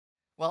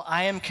Well,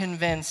 I am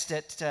convinced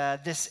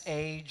at this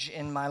age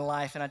in my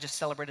life, and I just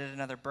celebrated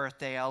another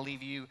birthday. I'll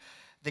leave you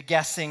the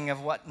guessing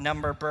of what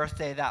number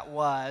birthday that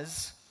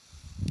was.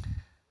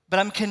 But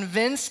I'm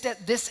convinced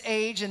at this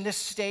age and this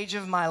stage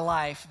of my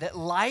life that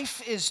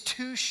life is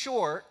too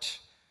short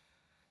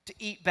to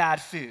eat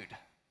bad food.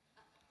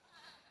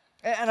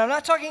 And I'm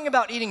not talking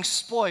about eating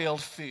spoiled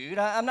food.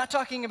 I'm not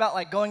talking about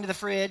like going to the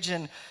fridge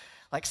and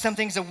like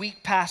something's a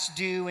week past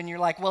due and you're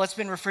like, well, it's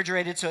been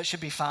refrigerated, so it should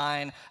be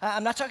fine.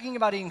 I'm not talking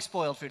about eating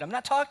spoiled food. I'm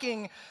not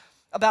talking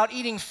about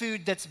eating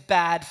food that's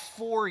bad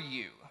for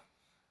you.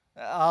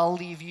 I'll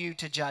leave you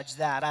to judge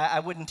that. I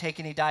wouldn't take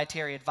any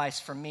dietary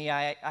advice from me.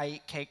 I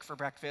eat cake for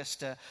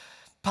breakfast.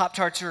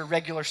 Pop-Tarts are a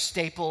regular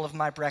staple of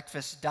my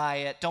breakfast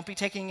diet. Don't be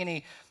taking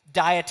any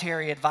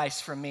dietary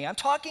advice from me. I'm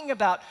talking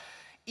about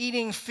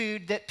eating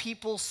food that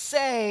people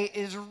say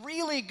is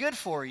really good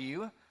for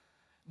you,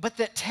 but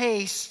that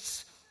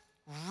tastes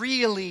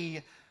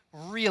really,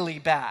 really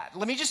bad.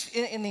 Let me just,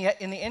 in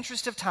the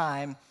interest of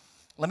time,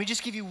 let me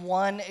just give you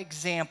one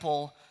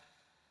example.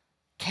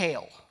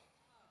 Kale.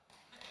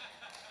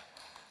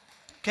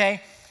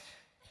 Okay?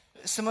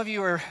 Some of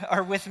you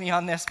are with me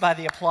on this by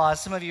the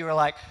applause. Some of you are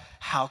like,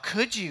 how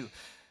could you?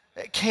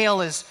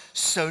 Kale is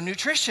so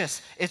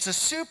nutritious. It's a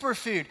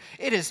superfood.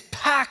 It is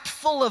packed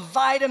full of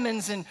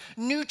vitamins and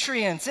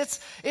nutrients.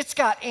 It's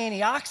got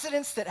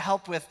antioxidants that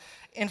help with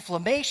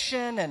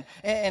inflammation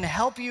and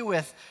help you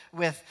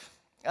with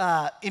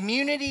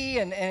immunity,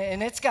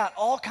 and it's got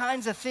all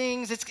kinds of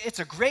things. It's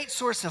a great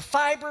source of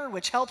fiber,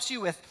 which helps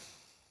you with,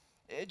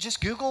 just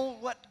Google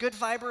what good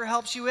fiber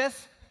helps you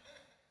with.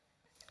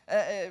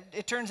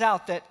 It turns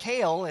out that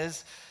kale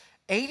is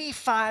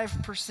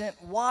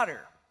 85% water,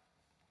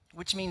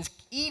 which means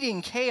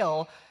eating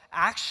kale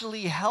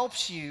actually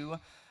helps you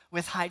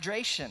with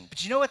hydration.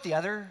 But you know what the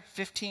other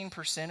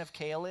 15% of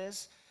kale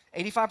is?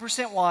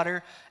 85%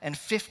 water and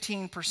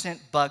 15%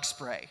 bug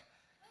spray.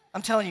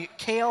 I'm telling you,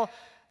 kale,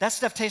 that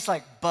stuff tastes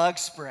like bug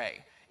spray.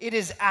 It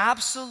is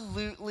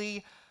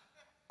absolutely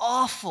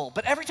awful.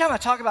 But every time I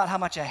talk about how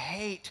much I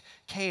hate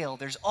kale,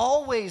 there's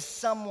always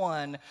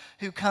someone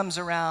who comes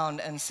around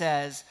and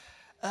says,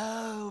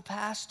 oh,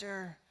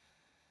 Pastor,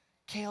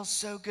 kale's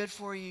so good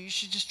for you. You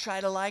should just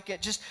try to like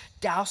it. Just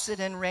douse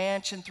it in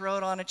ranch and throw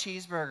it on a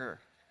cheeseburger.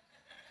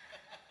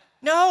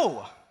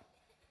 No.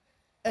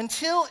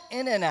 Until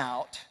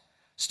In-N-Out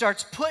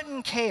starts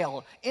putting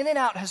kale,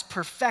 In-N-Out has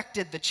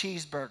perfected the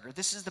cheeseburger.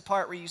 This is the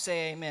part where you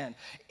say amen.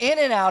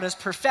 In-N-Out has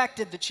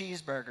perfected the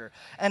cheeseburger.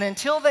 And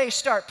until they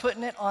start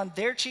putting it on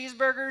their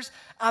cheeseburgers,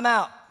 I'm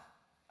out.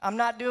 I'm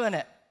not doing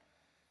it.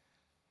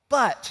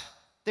 But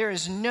there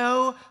is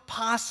no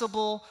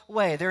possible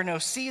way. There are no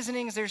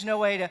seasonings. There's no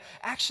way to,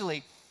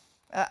 actually,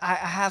 I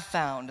have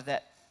found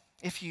that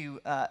if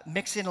you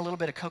mix in a little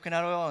bit of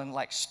coconut oil and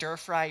like stir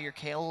fry your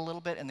kale a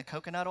little bit in the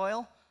coconut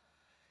oil,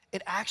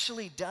 it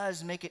actually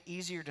does make it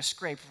easier to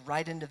scrape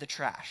right into the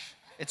trash.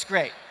 It's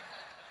great.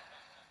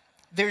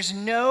 There's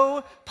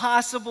no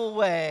possible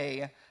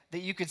way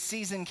that you could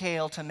season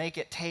kale to make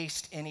it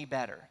taste any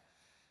better.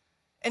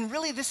 And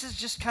really, this is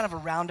just kind of a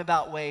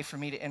roundabout way for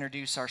me to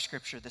introduce our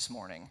scripture this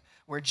morning,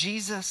 where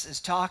Jesus is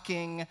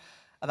talking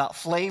about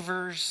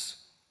flavors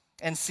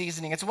and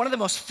seasoning. It's one of the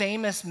most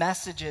famous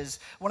messages,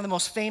 one of the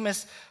most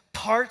famous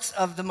parts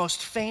of the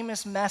most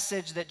famous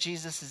message that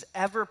Jesus has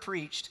ever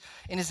preached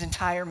in his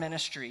entire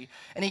ministry.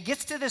 And he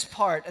gets to this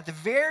part at the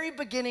very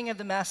beginning of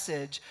the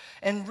message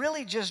and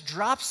really just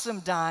drops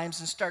some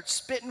dimes and starts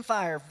spitting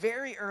fire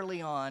very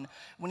early on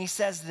when he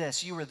says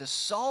this: you are the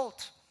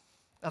salt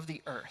of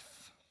the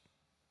earth.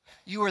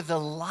 You are the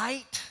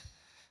light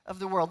of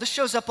the world. This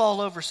shows up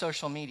all over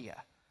social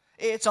media.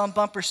 It's on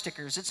bumper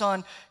stickers. It's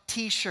on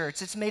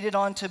T-shirts. It's made it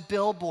onto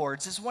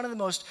billboards. It's one of the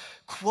most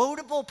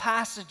quotable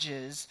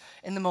passages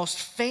in the most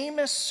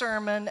famous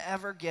sermon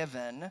ever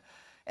given.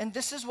 And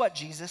this is what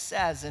Jesus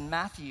says in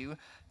Matthew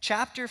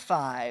chapter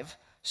 5,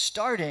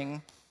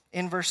 starting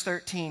in verse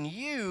 13.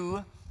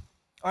 You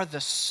are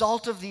the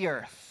salt of the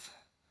earth.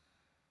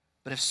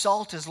 But if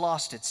salt has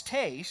lost its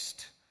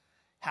taste,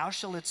 how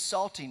shall its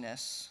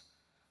saltiness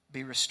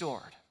be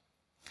restored?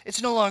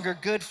 It's no longer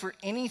good for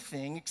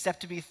anything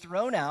except to be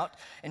thrown out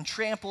and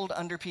trampled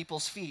under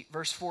people's feet.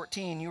 Verse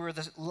 14, you are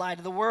the light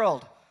of the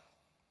world.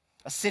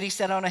 A city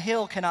set on a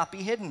hill cannot be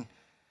hidden.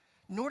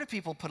 Nor do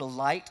people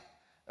light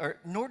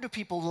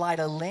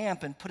a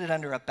lamp and put it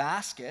under a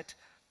basket,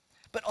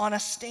 but on a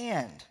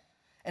stand,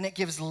 and it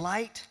gives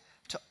light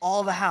to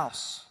all the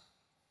house.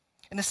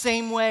 In the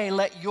same way,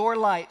 let your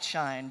light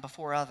shine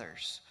before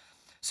others,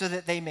 so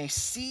that they may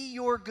see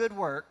your good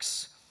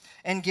works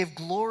and give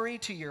glory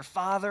to your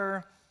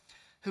Father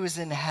who is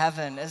in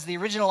heaven. As the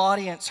original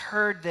audience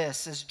heard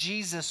this, as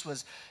Jesus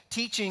was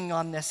teaching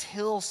on this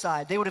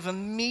hillside, they would have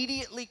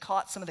immediately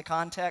caught some of the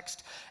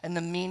context and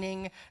the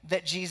meaning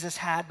that Jesus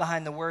had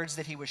behind the words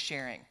that he was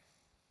sharing.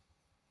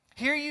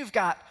 Here you've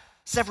got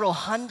several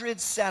hundred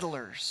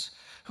settlers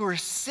who are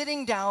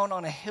sitting down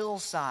on a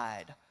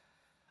hillside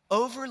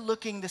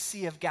overlooking the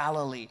Sea of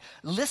Galilee,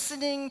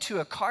 listening to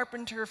a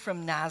carpenter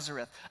from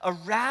Nazareth, a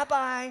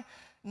rabbi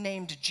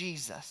named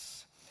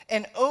Jesus.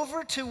 And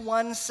over to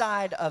one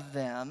side of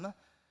them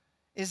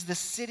is the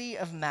city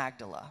of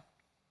Magdala.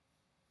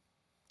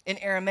 In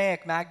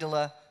Aramaic,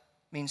 Magdala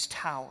means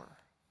tower.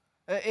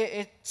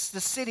 It's the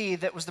city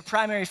that was the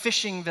primary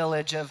fishing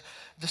village of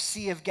the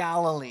Sea of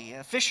Galilee.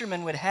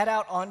 Fishermen would head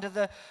out onto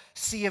the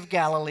Sea of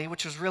Galilee,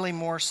 which was really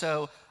more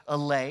so a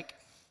lake.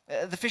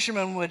 The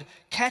fishermen would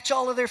catch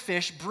all of their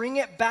fish, bring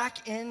it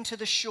back into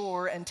the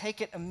shore, and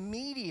take it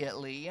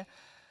immediately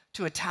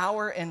to a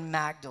tower in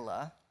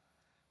Magdala,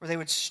 where they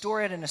would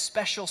store it in a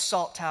special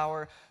salt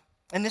tower.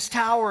 And this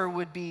tower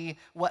would be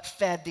what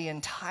fed the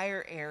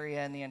entire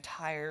area and the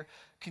entire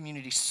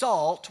community.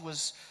 Salt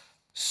was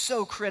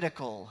so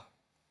critical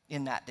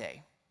in that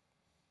day.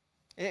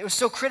 It was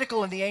so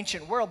critical in the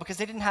ancient world because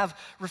they didn't have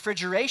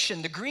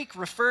refrigeration. The Greek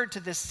referred to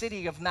this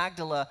city of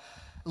Magdala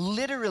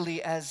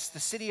literally as the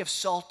city of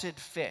salted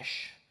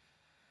fish.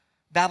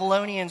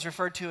 Babylonians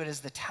referred to it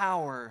as the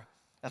Tower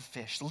of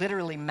Fish.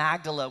 Literally,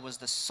 Magdala was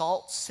the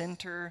salt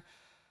center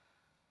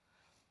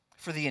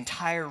for the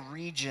entire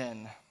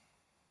region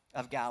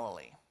of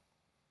Galilee.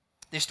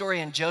 The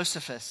historian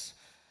Josephus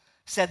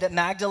said that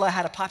Magdala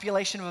had a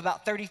population of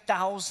about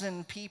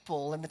 30,000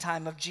 people in the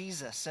time of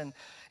Jesus, and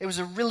it was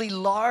a really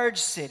large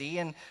city,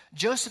 and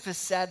Josephus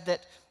said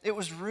that it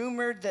was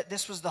rumored that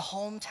this was the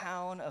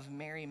hometown of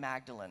Mary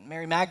Magdalene.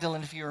 Mary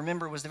Magdalene, if you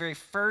remember, was the very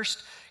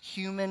first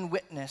human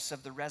witness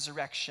of the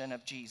resurrection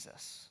of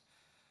Jesus.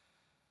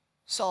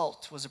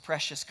 Salt was a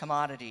precious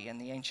commodity in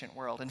the ancient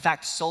world. In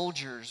fact,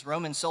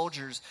 Roman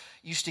soldiers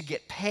used to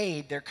get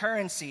paid. Their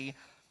currency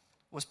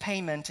was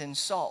payment in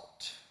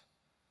salt.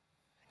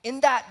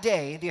 In that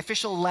day, the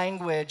official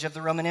language of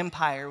the Roman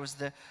Empire was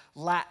the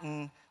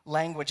Latin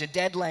language, a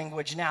dead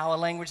language now, a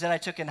language that I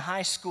took in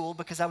high school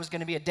because I was going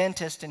to be a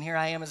dentist, and here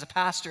I am as a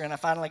pastor, and I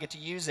finally get to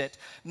use it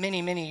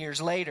many, many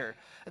years later.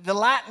 The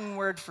Latin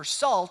word for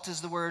salt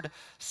is the word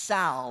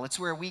sal. It's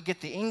where we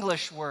get the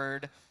English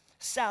word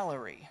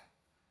salary.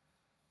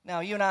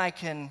 Now, you and I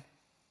can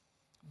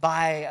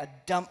buy a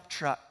dump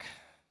truck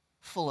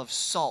full of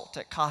salt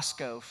at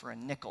Costco for a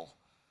nickel.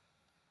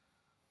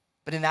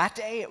 But in that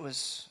day, it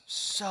was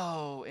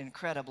so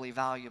incredibly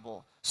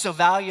valuable. So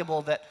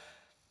valuable that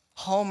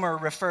Homer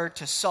referred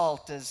to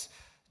salt as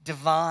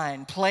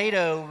divine.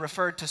 Plato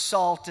referred to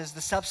salt as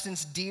the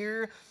substance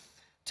dear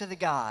to the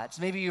gods.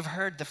 Maybe you've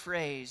heard the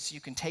phrase, you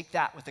can take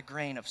that with a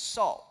grain of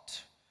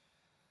salt.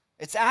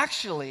 It's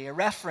actually a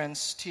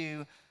reference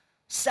to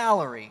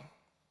salary.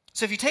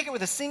 So if you take it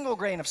with a single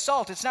grain of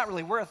salt, it's not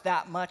really worth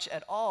that much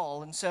at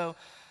all. And so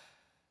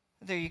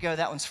there you go.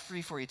 That one's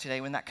free for you today.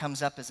 When that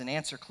comes up as an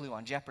answer clue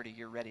on Jeopardy,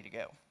 you're ready to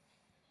go.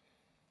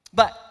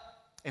 But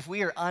if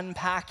we are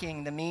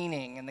unpacking the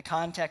meaning and the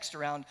context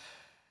around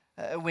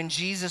when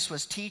Jesus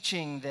was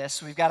teaching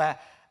this, we've got to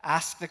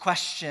ask the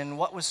question,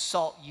 what was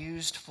salt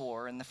used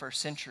for in the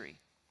first century?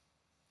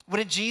 What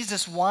did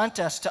Jesus want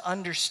us to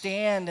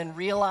understand and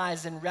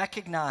realize and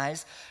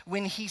recognize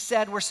when he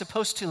said we're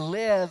supposed to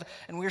live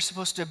and we're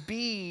supposed to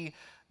be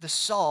the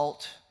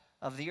salt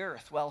of the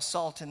earth? Well,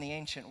 salt in the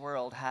ancient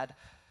world had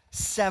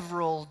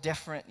several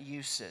different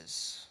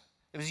uses.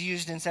 It was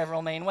used in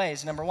several main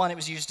ways. Number one, it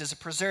was used as a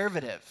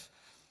preservative.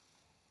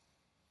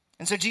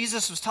 And so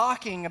Jesus was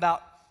talking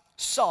about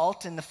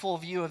salt in the full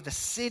view of the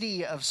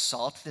city of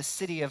salt, the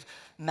city of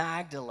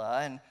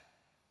Magdala, and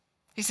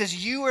he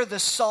says, you are the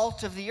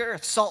salt of the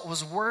earth. Salt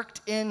was worked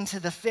into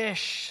the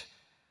fish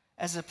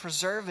as a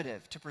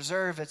preservative, to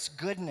preserve its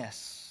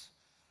goodness,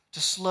 to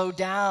slow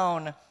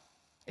down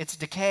its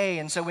decay.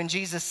 And so when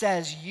Jesus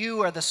says,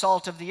 you are the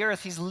salt of the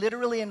earth, he's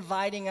literally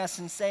inviting us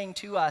and saying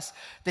to us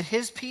that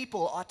his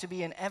people ought to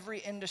be in every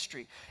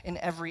industry, in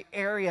every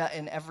area,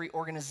 in every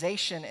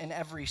organization, in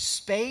every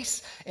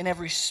space, in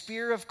every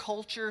sphere of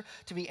culture,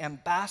 to be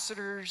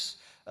ambassadors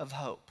of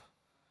hope.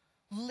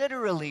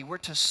 Literally, we're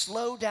to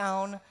slow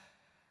down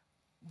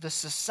the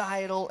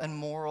societal and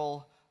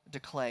moral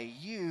decay.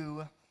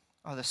 You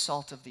are the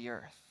salt of the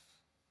earth.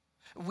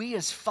 We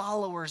as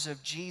followers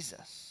of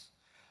Jesus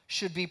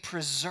should be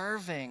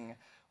preserving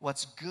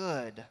what's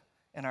good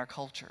in our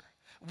culture.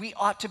 We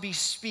ought to be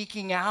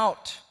speaking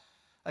out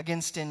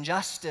against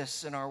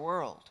injustice in our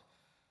world.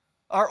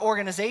 Our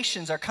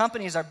organizations, our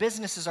companies, our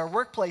businesses, our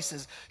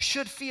workplaces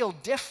should feel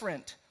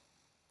different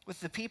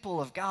with the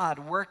people of God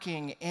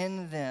working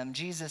in them.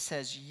 Jesus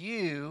says,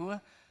 you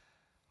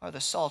are the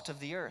salt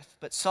of the earth.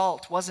 But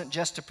salt wasn't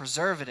just a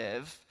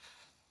preservative.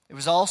 It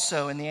was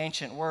also, in the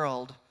ancient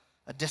world,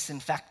 a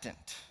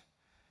disinfectant.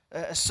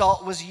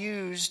 Salt was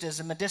used as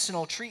a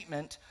medicinal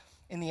treatment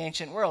in the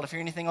ancient world. If you're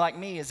anything like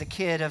me, as a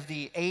kid of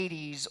the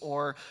 80s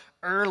or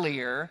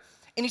earlier,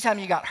 anytime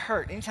you got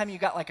hurt, anytime you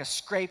got like a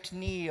scraped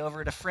knee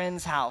over at a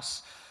friend's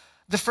house,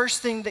 the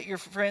first thing that your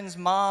friend's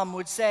mom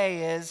would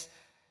say is,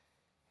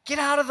 get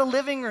out of the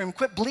living room,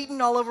 quit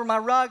bleeding all over my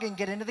rug, and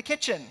get into the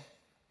kitchen.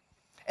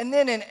 And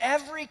then in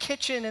every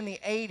kitchen in the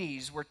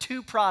 80s were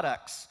two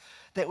products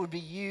that would be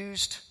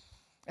used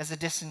as a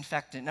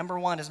disinfectant. Number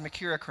one is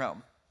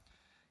mercurochrome.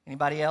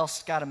 Anybody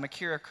else got a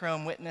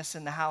mercurochrome witness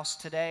in the house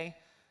today?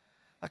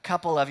 a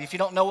couple of you. If you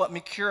don't know what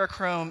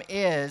mercurochrome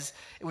is,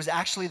 it was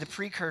actually the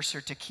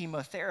precursor to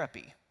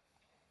chemotherapy.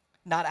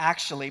 Not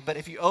actually, but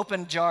if you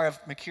open a jar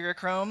of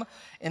mercurochrome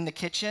in the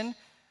kitchen,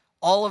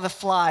 all of the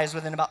flies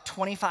within about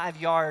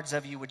 25 yards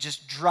of you would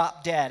just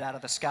drop dead out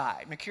of the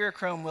sky.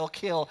 Mercurochrome will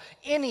kill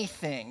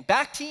anything.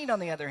 Bactine, on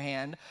the other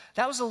hand,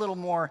 that was a little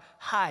more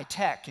high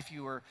tech if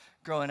you were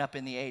growing up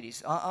in the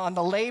 80s. On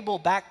the label,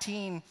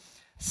 Bactine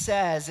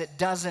says it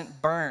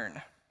doesn't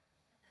burn.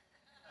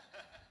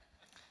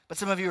 But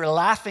some of you are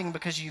laughing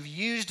because you've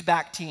used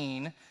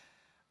Bactine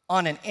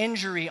on an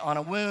injury, on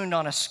a wound,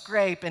 on a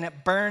scrape, and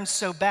it burns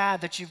so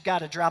bad that you've got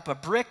to drop a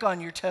brick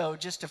on your toe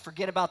just to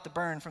forget about the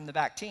burn from the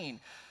Bactine.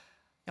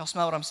 Y'all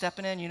smell what I'm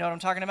stepping in? You know what I'm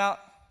talking about?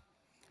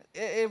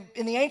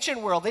 In the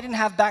ancient world, they didn't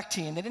have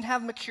Bactine. They didn't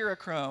have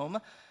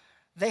mercurochrome.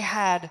 They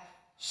had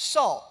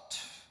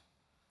salt.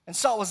 And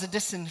salt was a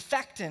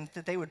disinfectant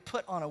that they would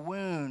put on a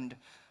wound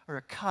or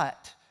a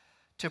cut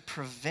to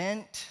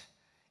prevent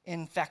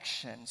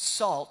infection.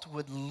 Salt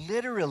would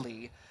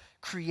literally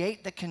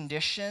create the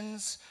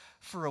conditions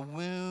for a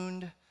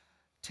wound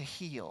to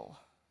heal.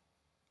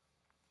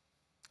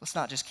 Let's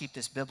not just keep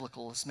this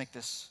biblical. Let's make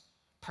this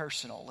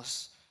personal.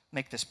 Let's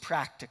make this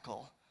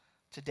practical.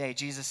 Today,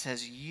 Jesus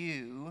says,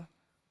 you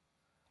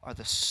are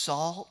the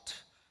salt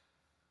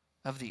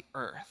of the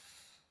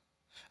earth,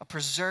 a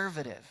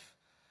preservative,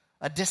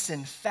 a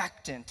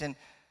disinfectant. And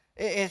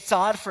it's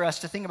odd for us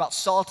to think about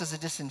salt as a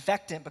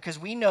disinfectant because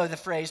we know the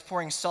phrase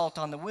pouring salt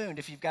on the wound.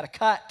 If you've got a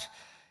cut,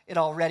 it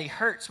already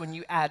hurts. When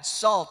you add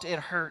salt, it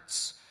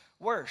hurts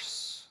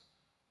worse.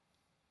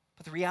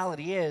 But the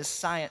reality is,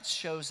 science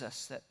shows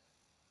us that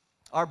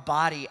our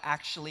body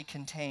actually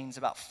contains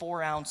about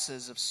 4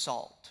 ounces of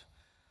salt.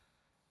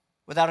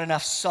 Without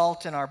enough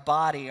salt in our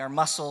body, our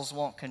muscles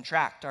won't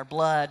contract, our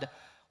blood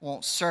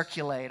won't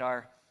circulate,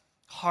 our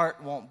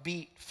heart won't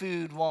beat,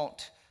 food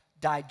won't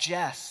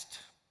digest.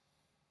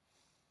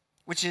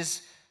 Which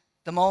is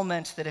the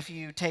moment that if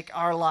you take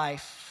our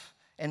life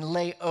and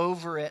lay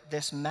over it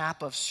this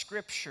map of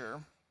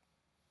Scripture,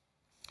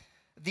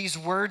 these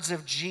words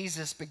of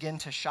Jesus begin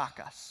to shock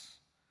us.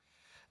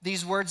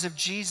 These words of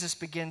Jesus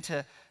begin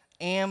to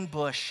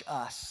ambush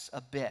us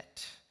a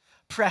bit,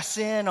 press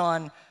in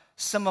on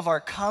some of our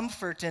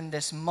comfort in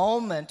this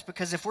moment,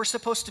 because if we're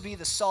supposed to be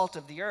the salt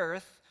of the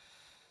earth,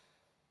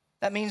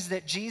 that means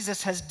that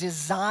Jesus has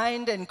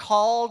designed and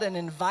called and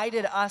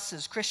invited us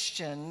as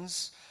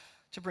Christians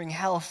to bring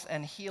health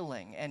and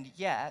healing. And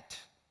yet,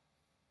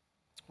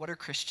 what are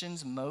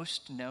Christians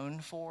most known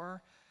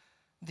for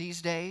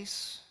these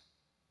days?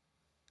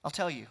 I'll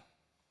tell you.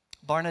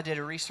 Barna did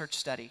a research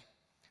study.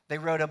 They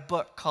wrote a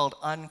book called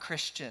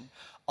Unchristian,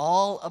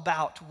 all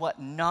about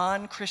what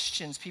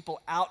non-Christians,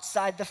 people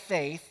outside the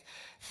faith,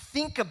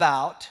 think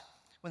about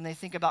when they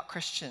think about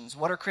Christians.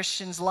 What are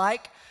Christians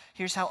like?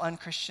 Here's how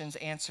unchristians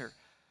answer.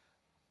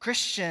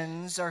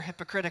 Christians are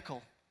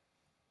hypocritical.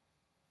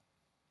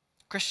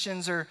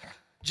 Christians are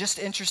just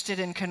interested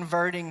in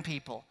converting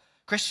people.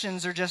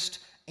 Christians are just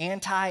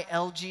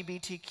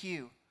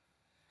anti-LGBTQ.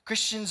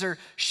 Christians are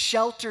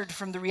sheltered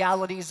from the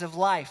realities of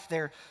life.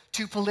 They're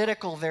too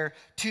political. They're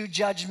too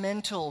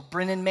judgmental.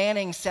 Brennan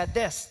Manning said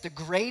this: the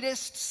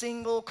greatest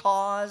single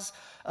cause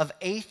of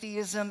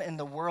atheism in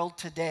the world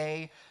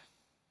today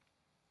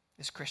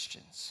is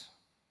Christians.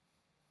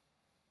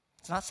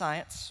 It's not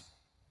science.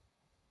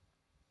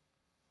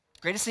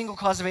 The greatest single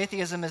cause of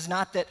atheism is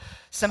not that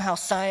somehow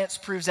science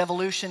proves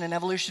evolution and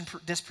evolution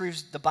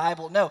disproves the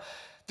Bible. No,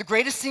 the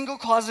greatest single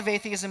cause of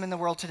atheism in the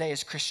world today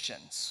is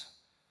Christians.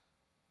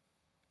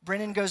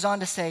 Brennan goes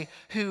on to say,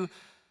 who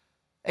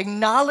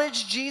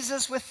acknowledge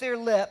Jesus with their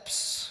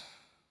lips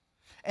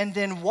and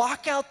then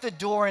walk out the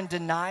door and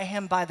deny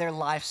him by their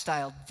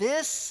lifestyle.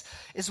 This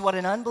is what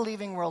an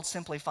unbelieving world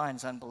simply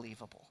finds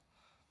unbelievable.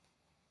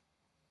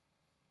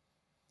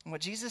 And what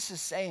Jesus is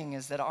saying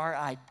is that our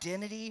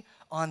identity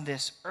on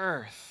this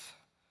earth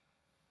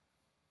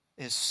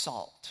is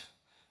salt.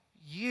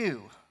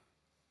 You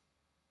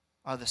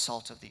are the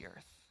salt of the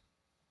earth.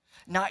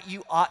 Not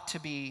you ought to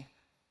be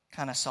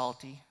kind of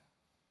salty.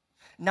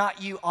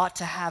 Not you ought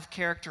to have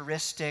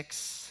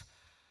characteristics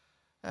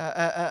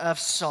of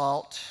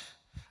salt.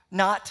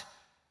 Not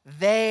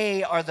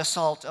they are the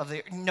salt of the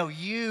earth. No,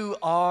 you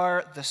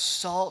are the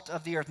salt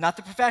of the earth. Not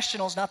the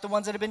professionals, not the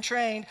ones that have been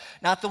trained,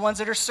 not the ones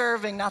that are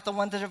serving, not the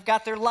ones that have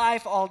got their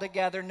life all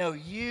together. No,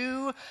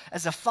 you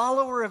as a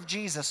follower of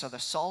Jesus are the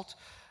salt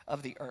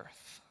of the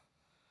earth.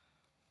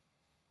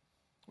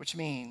 Which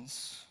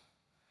means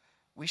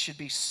we should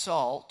be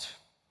salt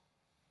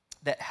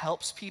that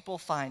helps people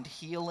find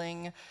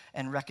healing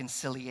and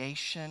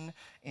reconciliation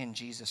in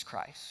Jesus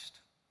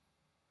Christ.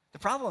 The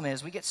problem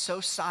is we get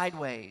so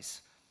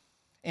sideways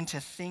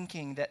into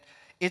thinking that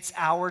it's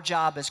our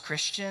job as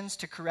Christians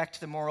to correct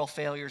the moral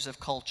failures of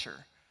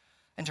culture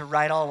and to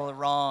right all the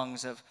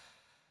wrongs of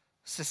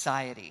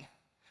society.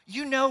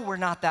 You know we're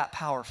not that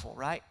powerful,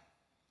 right?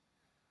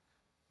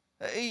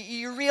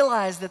 You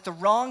realize that the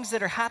wrongs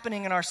that are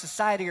happening in our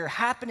society are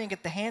happening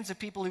at the hands of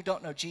people who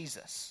don't know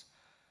Jesus.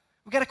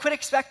 We've got to quit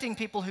expecting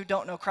people who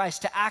don't know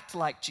Christ to act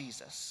like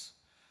Jesus.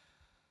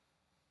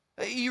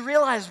 You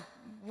realize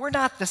we're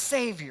not the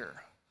Savior.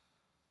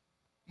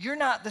 You're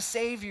not the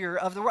Savior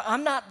of the world.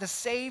 I'm not the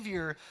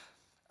Savior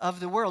of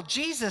the world.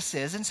 Jesus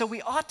is, and so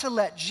we ought to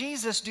let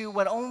Jesus do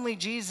what only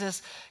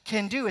Jesus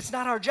can do. It's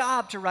not our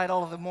job to right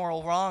all of the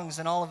moral wrongs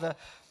and all of the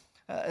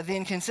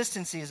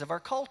inconsistencies of our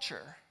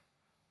culture.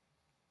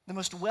 The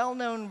most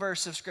well-known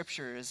verse of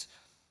Scripture is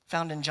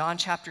found in John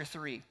chapter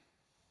 3.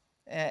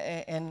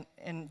 And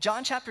in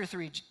John chapter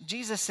 3,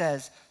 Jesus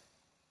says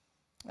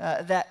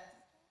that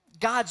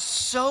God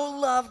so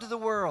loved the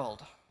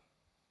world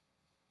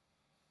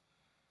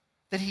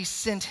that he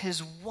sent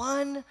his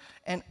one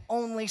and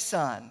only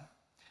Son,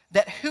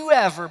 that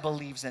whoever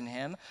believes in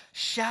him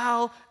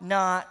shall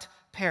not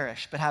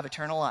perish, but have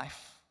eternal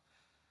life.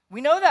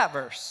 We know that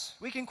verse.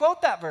 We can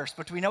quote that verse,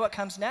 but do we know what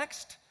comes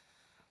next?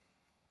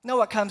 No,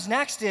 what comes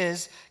next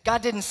is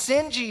God didn't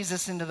send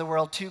Jesus into the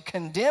world to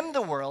condemn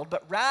the world,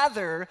 but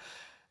rather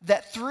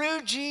that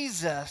through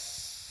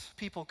Jesus,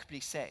 people could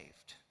be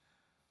saved.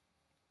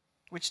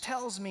 Which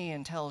tells me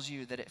and tells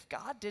you that if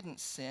God didn't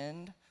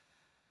send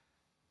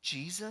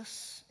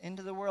Jesus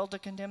into the world to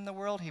condemn the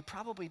world, he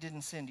probably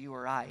didn't send you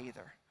or I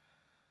either.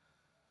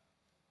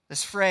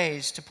 This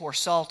phrase, to pour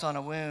salt on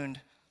a wound,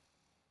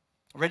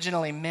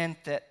 originally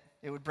meant that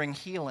it would bring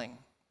healing.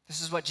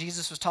 This is what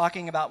Jesus was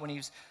talking about when he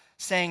was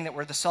saying that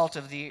we're the salt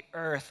of the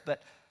earth,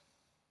 but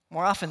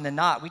more often than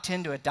not, we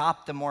tend to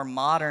adopt the more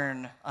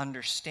modern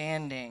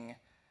understanding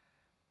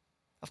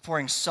of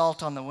pouring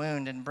salt on the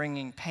wound and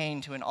bringing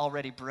pain to an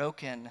already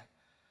broken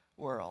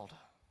world.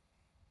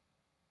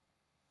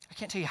 I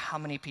can't tell you how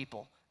many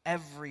people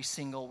every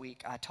single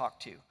week I talk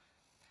to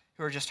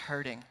who are just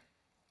hurting.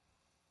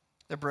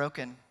 They're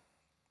broken,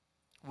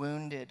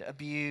 wounded,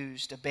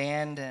 abused,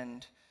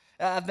 abandoned.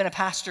 I've been a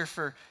pastor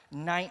for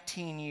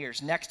 19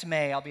 years. Next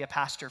May, I'll be a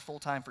pastor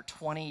full-time for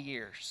 20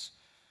 years.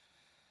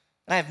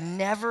 And I have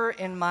never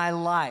in my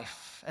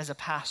life as a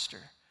pastor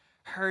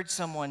heard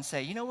someone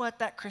say, you know what,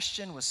 that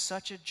Christian was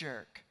such a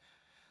jerk.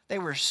 They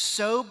were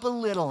so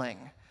belittling.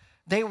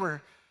 They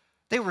were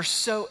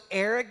so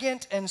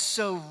arrogant and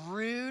so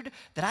rude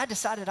that I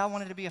decided I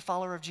wanted to be a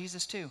follower of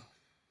Jesus too.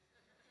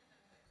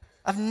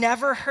 I've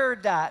never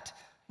heard that,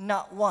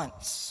 not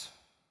once.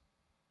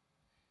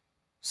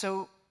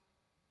 So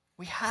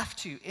we have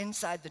to,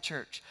 inside the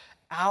church,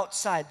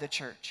 outside the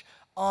church,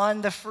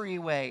 on the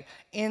freeway,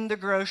 in the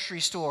grocery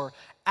store,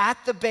 at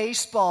the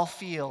baseball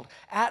field,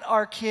 at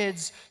our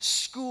kids'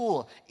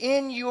 school,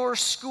 in your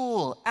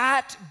school,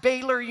 at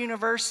Baylor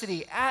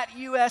University, at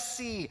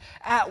USC,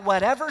 at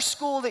whatever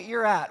school that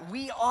you're at,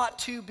 we ought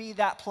to be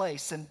that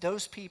place and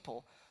those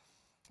people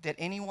that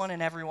anyone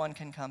and everyone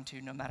can come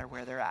to no matter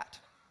where they're at.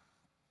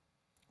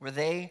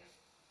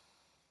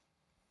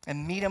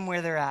 And meet them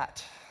where they're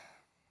at,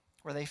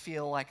 where they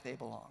feel like they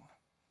belong.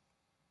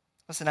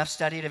 Listen, I've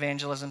studied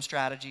evangelism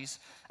strategies.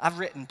 I've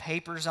written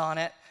papers on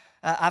it.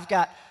 I've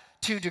got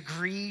 2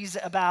 degrees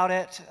about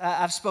it.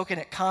 I've spoken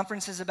at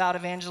conferences about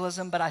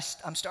evangelism, but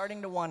I'm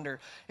starting to wonder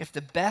if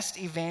the best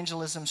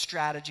evangelism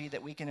strategy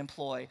that we can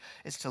employ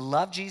is to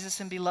love Jesus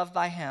and be loved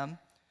by him,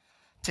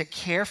 to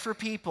care for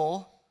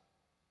people,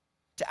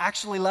 to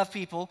actually love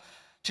people,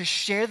 to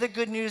share the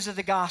good news of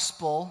the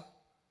gospel,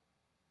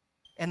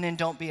 and then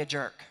don't be a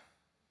jerk.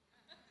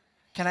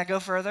 Can I go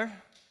further?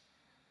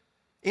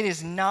 It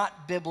is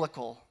not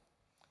biblical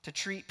to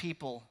treat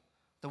people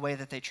the way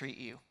that they treat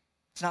you.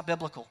 It's not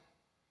biblical.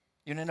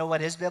 You want to know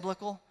what is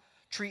biblical?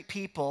 Treat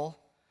people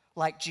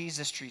like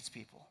Jesus treats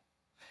people.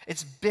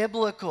 It's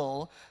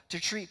biblical to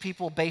treat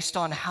people based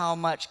on how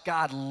much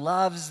God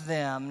loves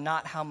them,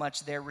 not how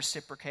much they're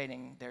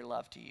reciprocating their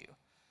love to you.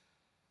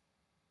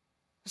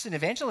 Listen,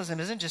 evangelism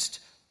isn't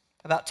just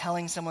about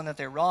telling someone that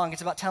they're wrong.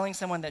 It's about telling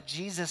someone that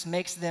Jesus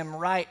makes them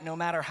right no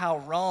matter how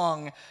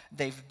wrong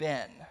they've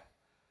been.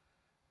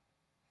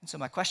 And so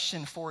my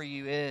question for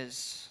you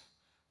is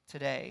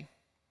today,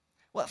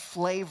 what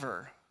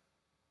flavor?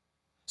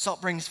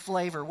 Salt brings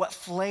flavor. What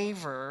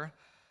flavor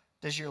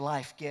does your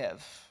life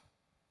give?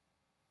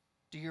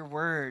 Do your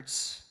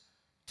words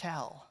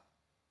tell?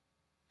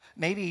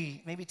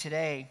 Maybe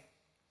today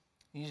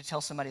you need to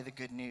tell somebody the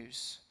good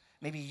news.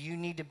 Maybe you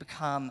need to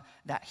become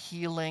that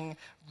healing,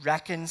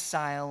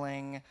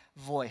 reconciling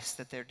voice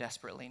that they're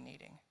desperately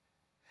needing.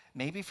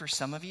 Maybe for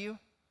some of you,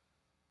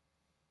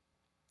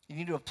 you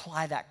need to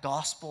apply that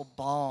gospel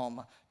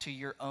balm to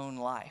your own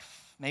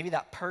life. Maybe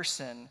that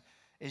person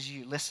is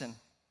you. Listen,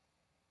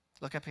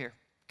 look up here.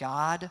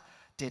 God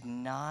did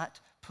not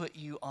put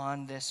you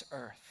on this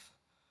earth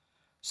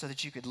so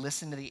that you could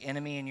listen to the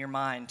enemy in your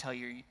mind tell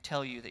you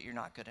that you're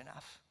not good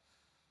enough.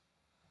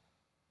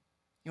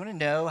 You want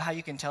to know how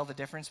you can tell the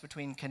difference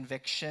between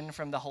conviction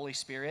from the Holy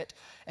Spirit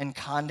and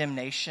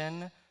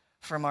condemnation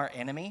from our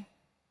enemy?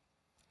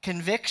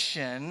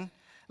 Conviction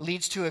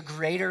leads to a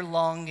greater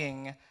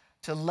longing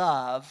to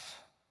love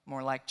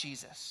more like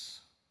Jesus.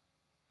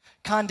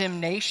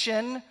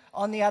 Condemnation,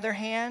 on the other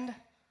hand,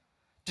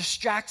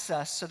 distracts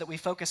us so that we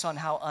focus on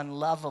how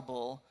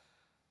unlovable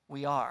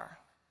we are.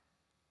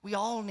 We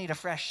all need a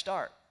fresh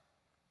start.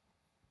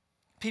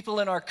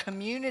 People in our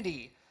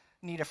community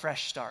need a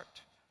fresh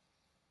start.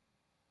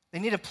 They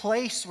need a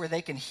place where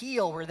they can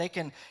heal, where they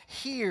can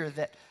hear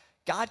that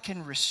God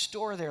can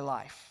restore their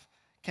life,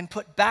 can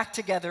put back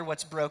together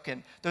what's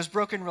broken, those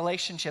broken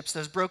relationships,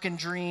 those broken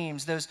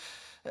dreams, those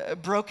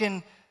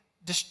broken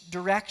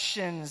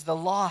directions, the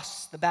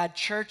loss, the bad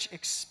church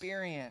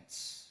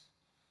experience.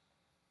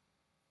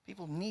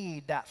 People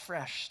need that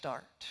fresh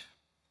start.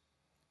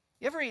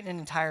 You ever eaten an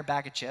entire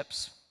bag of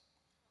chips?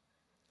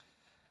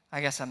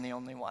 I guess I'm the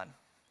only one.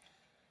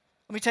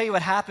 Let me tell you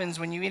what happens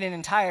when you eat an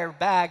entire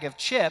bag of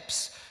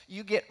chips.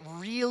 You get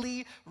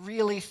really,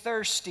 really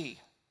thirsty.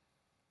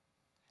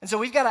 And so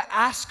we've got to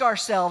ask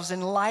ourselves,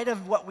 in light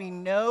of what we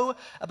know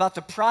about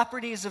the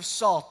properties of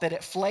salt, that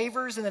it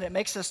flavors and that it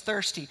makes us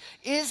thirsty,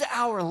 is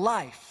our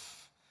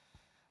life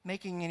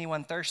making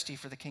anyone thirsty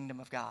for the kingdom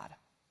of God?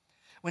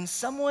 When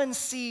someone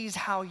sees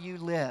how you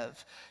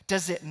live,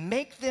 does it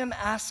make them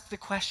ask the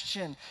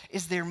question,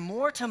 is there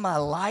more to my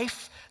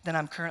life than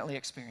I'm currently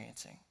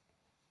experiencing?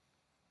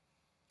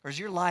 Or is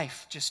your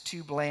life just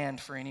too bland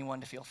for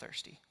anyone to feel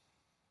thirsty?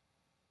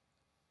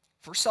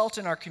 If we're salt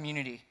in our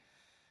community,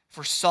 if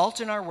we're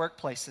salt in our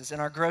workplaces, in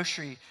our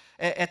grocery,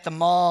 at the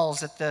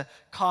malls, at the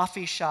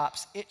coffee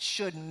shops, it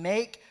should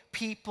make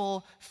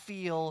people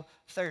feel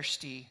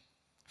thirsty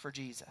for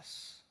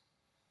Jesus.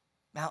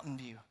 Mountain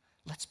View,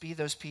 let's be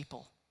those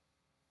people.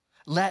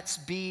 Let's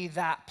be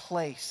that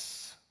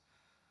place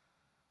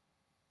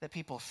that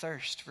people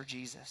thirst for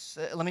Jesus.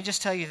 Let me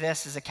just tell you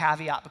this as a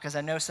caveat, because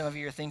I know some of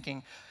you are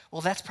thinking,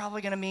 well, that's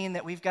probably going to mean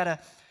that we've got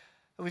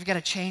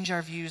to change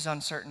our views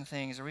on certain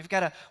things, or we've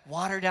got to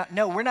water down.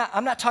 No,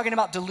 I'm not talking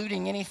about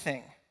diluting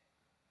anything.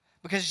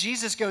 Because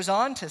Jesus goes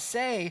on to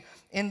say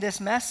in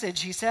this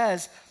message, he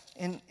says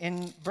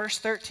in verse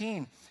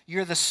 13,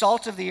 you're the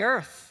salt of the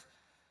earth.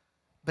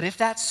 But if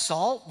that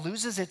salt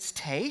loses its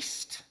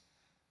taste,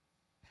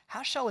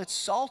 how shall its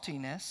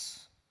saltiness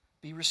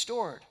be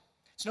restored?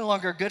 It's no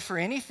longer good for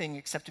anything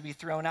except to be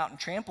thrown out and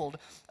trampled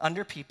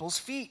under people's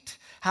feet.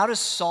 How does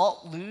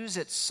salt lose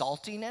its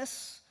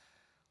saltiness?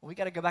 Well, we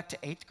got to go back to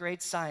 8th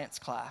grade science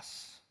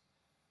class.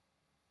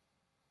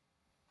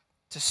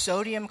 To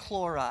sodium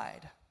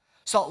chloride.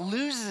 Salt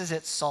loses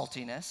its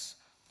saltiness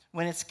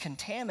when it's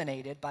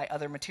contaminated by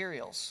other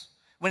materials.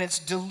 When it's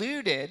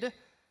diluted,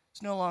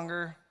 it's no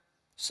longer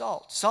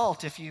salt.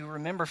 Salt, if you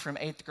remember from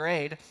 8th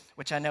grade,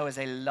 which I know is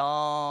a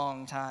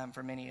long time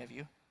for many of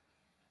you.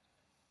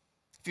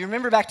 If you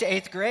remember back to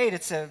 8th grade,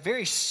 it's a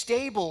very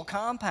stable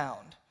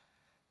compound.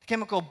 The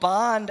chemical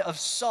bond of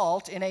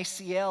salt,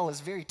 NaCl, is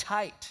very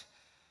tight.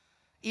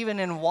 Even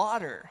in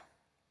water,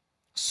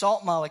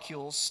 salt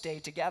molecules stay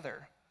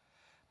together.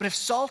 But if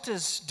salt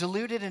is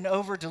diluted and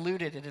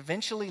over-diluted, it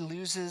eventually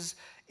loses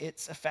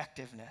its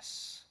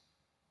effectiveness.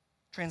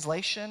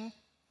 Translation,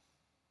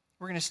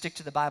 we're going to stick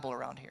to the Bible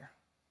around here.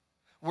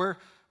 We're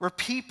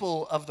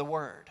people of the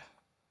Word.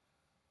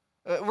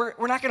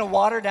 We're not going to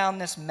water down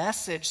this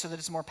message so that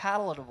it's more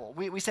palatable.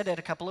 We said it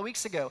a couple of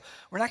weeks ago.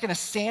 We're not going to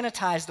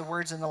sanitize the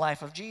words in the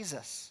life of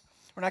Jesus.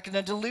 We're not going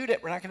to dilute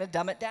it. We're not going to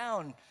dumb it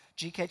down.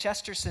 G.K.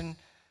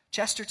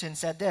 Chesterton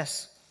said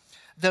this,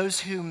 those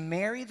who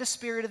marry the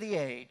spirit of the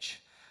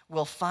age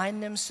will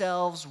find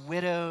themselves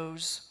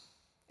widows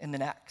in the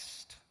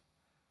next.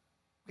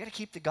 We've got to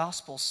keep the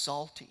gospel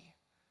salty.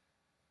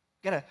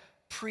 We've got to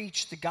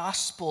preach the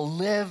gospel,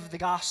 live the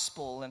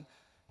gospel, and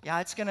yeah,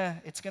 it's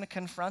gonna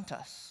confront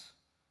us,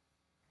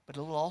 but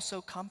it'll also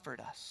comfort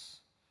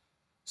us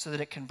so that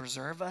it can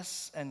preserve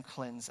us and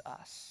cleanse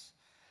us.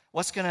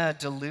 What's gonna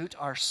dilute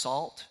our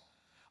salt?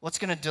 What's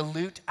gonna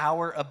dilute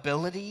our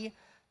ability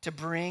to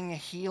bring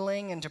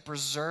healing and to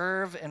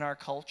preserve in our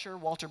culture?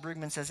 Walter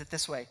Brueggemann says it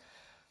this way,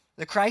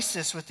 the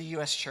crisis with the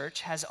U.S.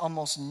 church has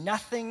almost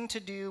nothing to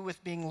do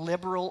with being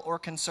liberal or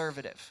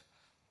conservative.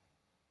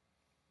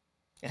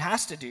 It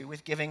has to do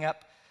with giving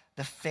up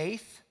the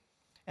faith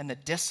and the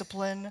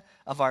discipline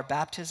of our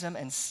baptism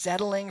and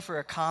settling for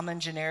a common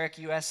generic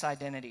U.S.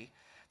 identity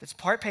that's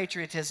part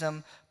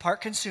patriotism,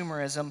 part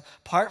consumerism,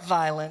 part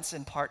violence,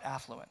 and part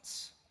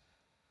affluence.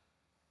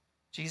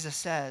 Jesus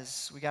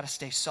says we got to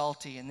stay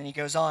salty. And then he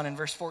goes on in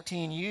verse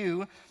 14,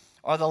 you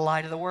are the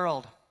light of the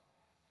world.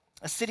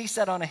 A city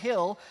set on a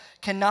hill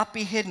cannot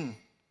be hidden,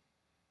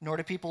 nor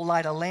do people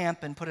light a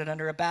lamp and put it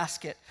under a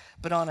basket,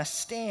 but on a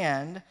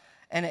stand,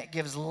 and it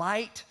gives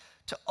light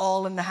to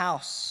all in the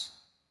house.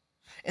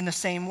 In the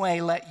same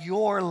way, let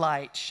your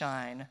light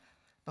shine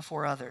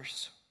before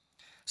others,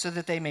 so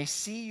that they may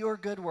see your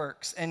good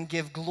works and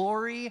give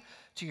glory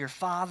to your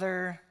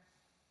Father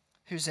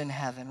who's in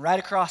heaven. Right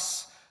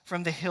across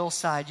from the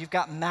hillside, you've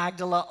got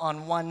Magdala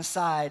on one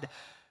side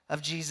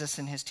of Jesus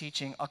and his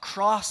teaching.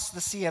 Across the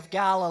Sea of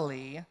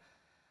Galilee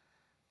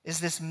is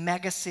this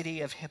mega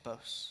city of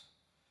Hippos.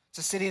 It's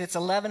a city that's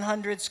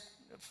 1,100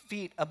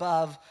 feet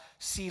above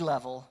sea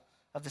level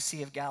of the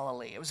Sea of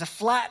Galilee. It was a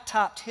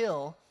flat-topped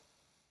hill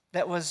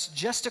that was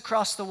just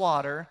across the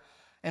water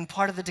and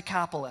part of the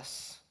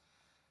Decapolis,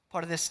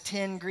 part of this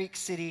 10 Greek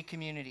city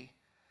community.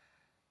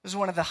 It was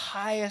one of the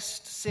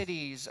highest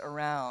cities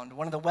around,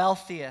 one of the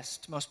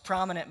wealthiest, most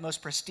prominent,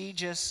 most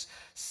prestigious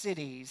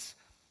cities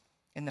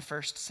in the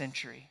first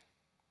century.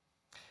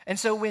 And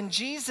so when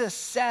Jesus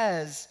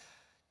says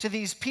to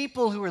these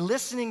people who are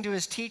listening to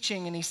his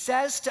teaching, and he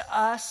says to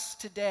us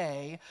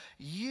today,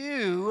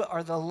 you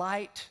are the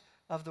light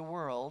of the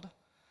world,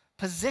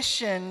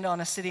 positioned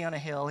on a city on a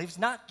hill, he's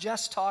not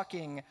just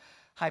talking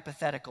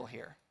hypothetical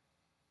here.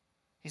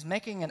 He's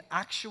making an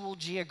actual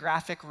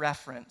geographic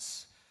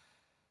reference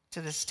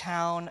to this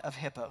town of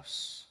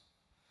Hippos.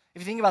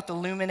 If you think about the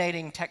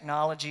illuminating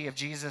technology of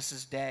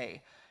Jesus'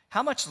 day,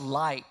 how much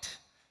light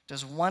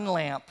does one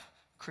lamp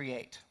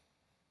create?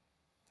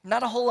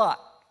 Not a whole lot.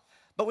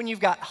 But when you've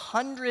got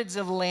hundreds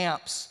of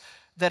lamps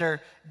that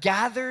are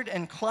gathered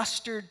and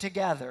clustered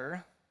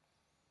together,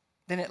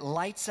 then it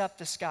lights up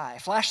the sky.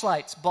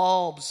 Flashlights,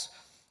 bulbs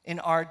in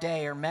our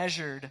day are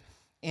measured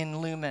in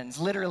lumens.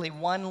 Literally,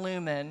 one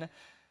lumen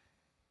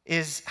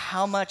is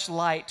how much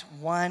light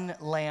one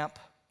lamp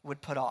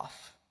would put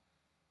off.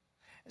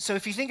 So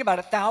if you think about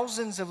it,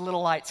 thousands of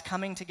little lights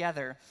coming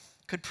together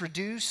could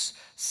produce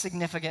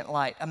significant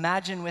light.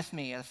 Imagine with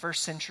me a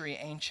first century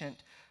ancient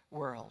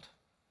world.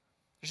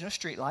 There's no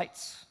street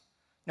lights,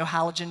 no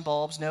halogen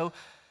bulbs, no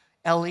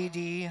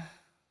LED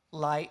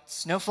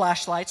lights, no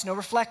flashlights, no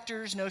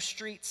reflectors, no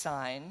street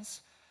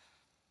signs.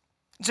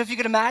 And so if you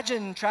could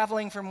imagine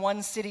traveling from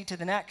one city to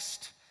the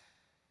next,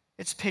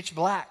 it's pitch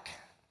black.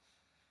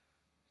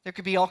 There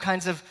could be all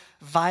kinds of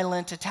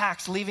violent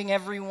attacks, leaving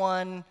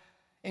everyone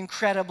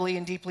incredibly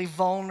and deeply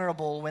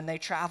vulnerable when they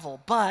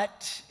travel.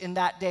 But in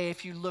that day,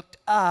 if you looked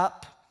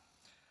up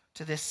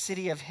to this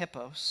city of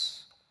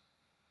Hippos,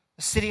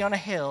 a city on a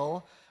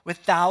hill with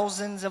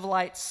thousands of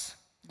lights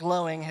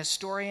glowing,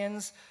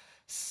 historians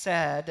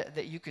said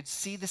that you could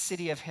see the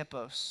city of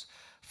Hippos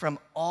from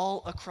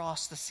all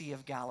across the Sea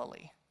of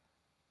Galilee.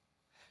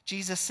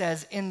 Jesus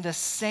says, in the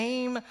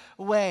same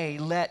way,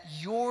 let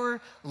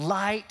your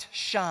light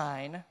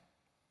shine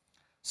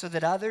so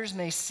that others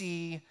may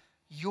see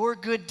your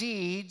good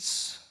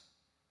deeds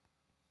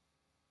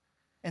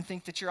and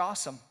think that you're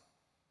awesome.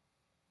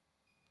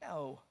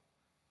 No.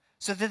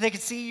 So that they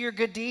could see your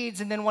good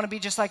deeds and then want to be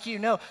just like you.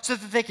 No. So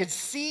that they could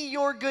see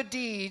your good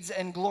deeds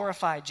and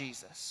glorify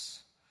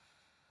Jesus.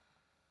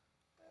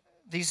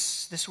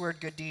 This word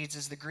good deeds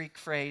is the Greek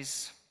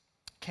phrase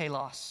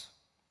kalos,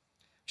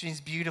 which means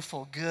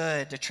beautiful,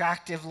 good,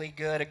 attractively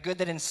good, a good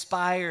that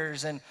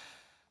inspires and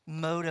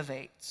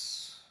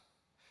motivates.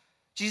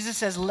 Jesus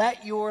says,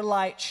 let your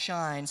light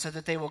shine so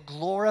that they will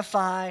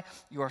glorify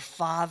your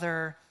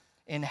Father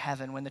in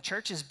heaven. When the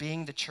church is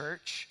being the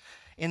church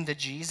in the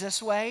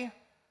Jesus way,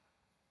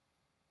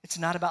 it's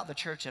not about the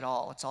church at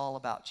all. It's all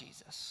about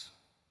Jesus.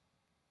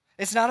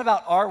 It's not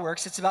about our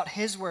works. It's about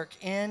his work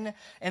in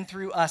and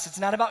through us. It's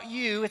not about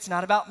you. It's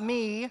not about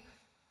me.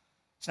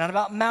 It's not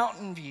about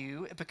Mountain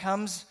View. It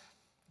becomes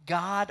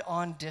God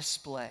on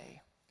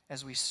display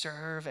as we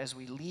serve, as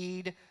we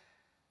lead,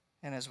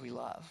 and as we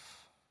love.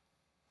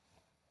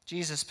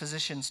 Jesus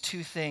positions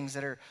two things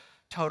that are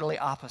totally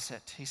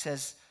opposite. He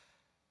says,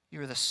 you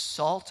are the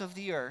salt of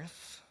the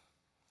earth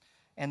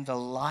and the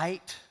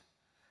light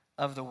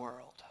of the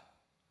world.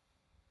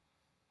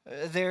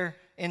 They're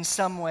in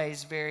some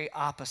ways very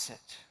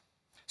opposite.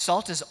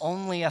 Salt is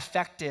only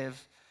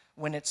effective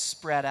when it's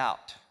spread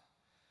out.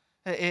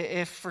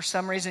 If for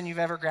some reason you've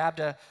ever grabbed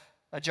a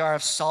jar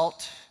of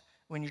salt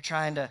when you're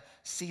trying to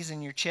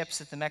season your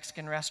chips at the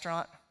Mexican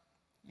restaurant,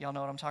 y'all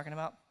know what I'm talking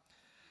about?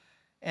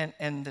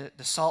 And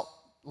the salt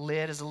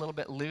lid is a little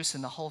bit loose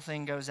and the whole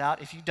thing goes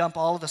out. If you dump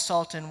all of the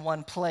salt in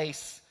one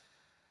place,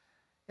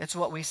 it's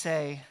what we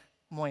say,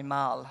 muy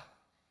mal.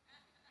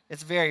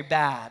 It's very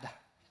bad.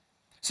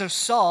 So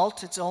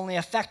salt, it's only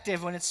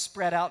effective when it's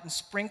spread out and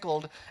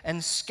sprinkled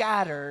and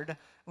scattered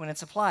when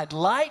it's applied.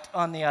 Light,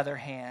 on the other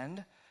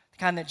hand, the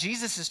kind that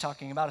Jesus is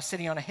talking about, a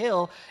city on a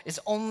hill, is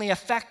only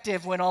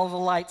effective when all the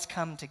lights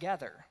come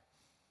together.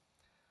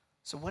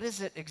 So what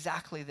is it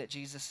exactly that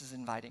Jesus is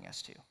inviting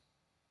us to?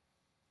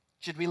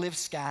 Should we live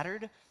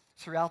scattered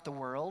throughout the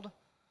world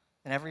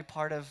in every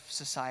part of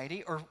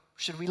society, or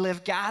should we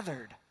live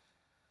gathered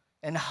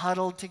and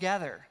huddled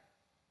together?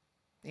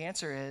 The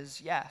answer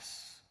is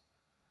yes.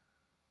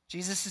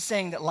 Jesus is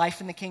saying that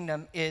life in the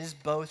kingdom is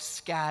both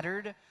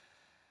scattered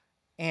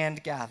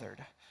and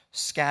gathered.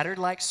 Scattered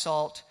like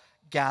salt,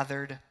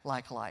 gathered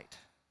like light.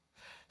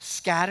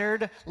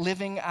 Scattered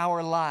living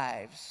our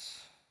lives,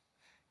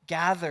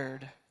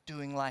 gathered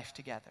doing life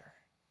together.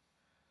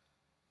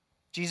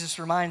 Jesus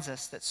reminds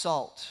us that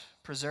salt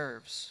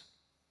preserves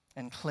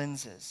and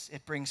cleanses.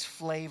 It brings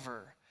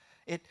flavor.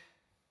 It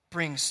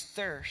brings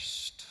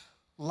thirst.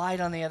 Light,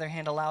 on the other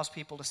hand, allows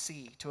people to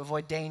see, to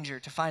avoid danger,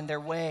 to find their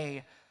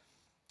way,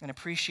 and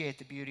appreciate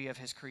the beauty of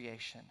his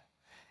creation.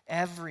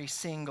 Every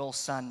single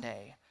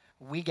Sunday,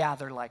 we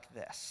gather like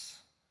this.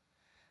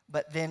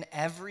 But then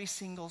every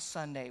single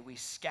Sunday, we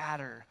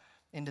scatter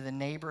into the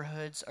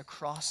neighborhoods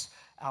across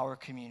our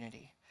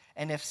community.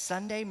 And if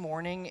Sunday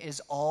morning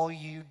is all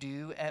you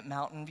do at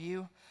Mountain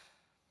View,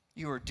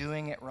 you are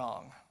doing it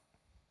wrong.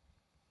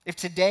 If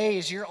today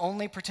is your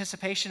only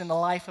participation in the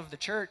life of the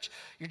church,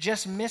 you're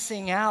just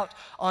missing out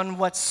on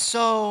what's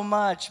so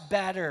much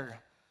better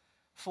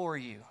for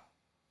you.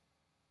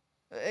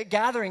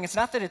 Gathering, it's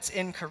not that it's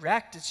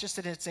incorrect, it's just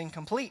that it's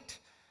incomplete.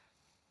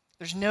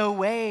 There's no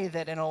way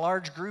that in a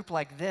large group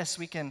like this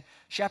we can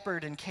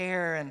shepherd and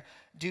care and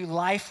do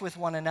life with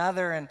one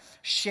another and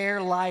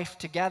share life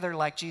together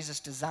like Jesus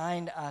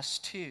designed us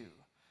to.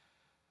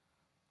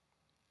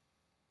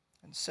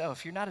 And so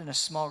if you're not in a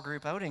small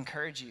group, I would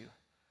encourage you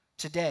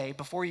today,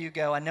 before you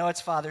go, I know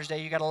it's Father's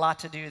Day, you got a lot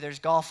to do, there's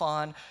golf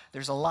on,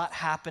 there's a lot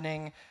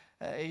happening.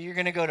 You're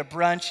going to go to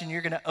brunch and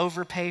you're going to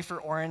overpay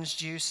for orange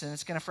juice and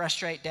it's going to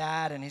frustrate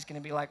Dad and he's going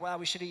to be like, well,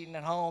 we should have eaten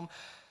at home.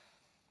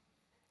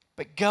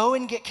 But go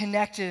and get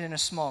connected in a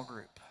small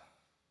group.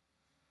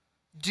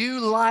 Do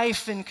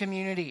life in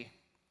community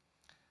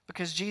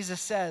because Jesus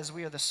says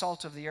we are the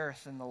salt of the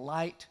earth and the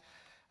light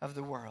of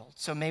the world.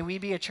 So may we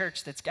be a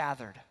church that's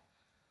gathered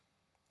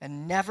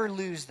and never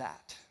lose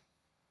that,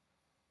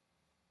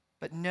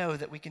 but know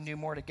that we can do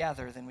more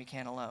together than we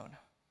can alone.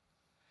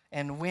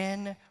 And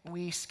when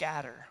we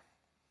scatter,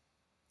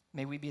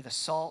 may we be the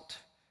salt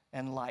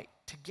and light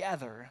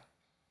together,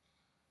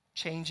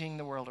 changing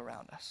the world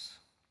around us.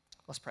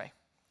 Let's pray.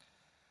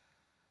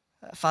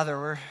 Father,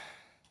 we're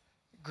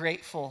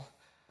grateful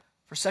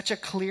for such a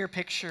clear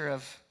picture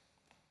of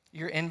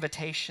your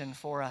invitation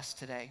for us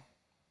today.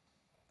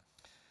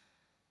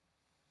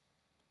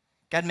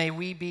 God, may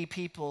we be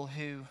people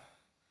who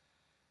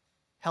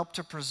help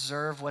to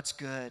preserve what's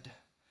good,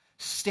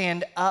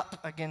 stand up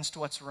against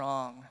what's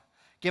wrong.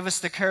 Give us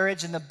the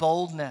courage and the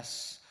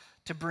boldness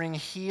to bring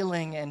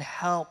healing and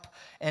help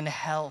and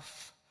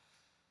health.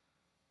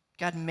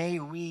 God, may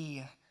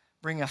we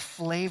bring a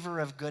flavor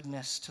of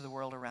goodness to the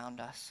world around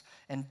us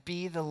and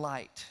be the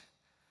light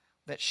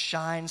that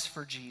shines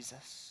for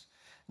Jesus.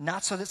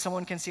 Not so that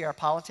someone can see our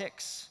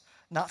politics,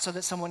 not so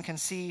that someone can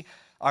see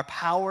our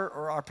power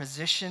or our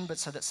position, but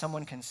so that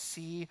someone can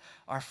see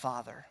our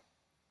Father,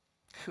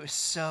 who is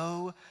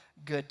so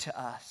good to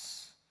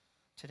us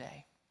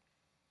today.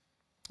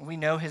 We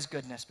know his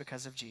goodness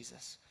because of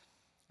Jesus.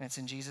 And it's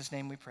in Jesus'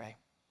 name we pray.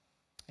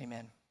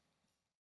 Amen.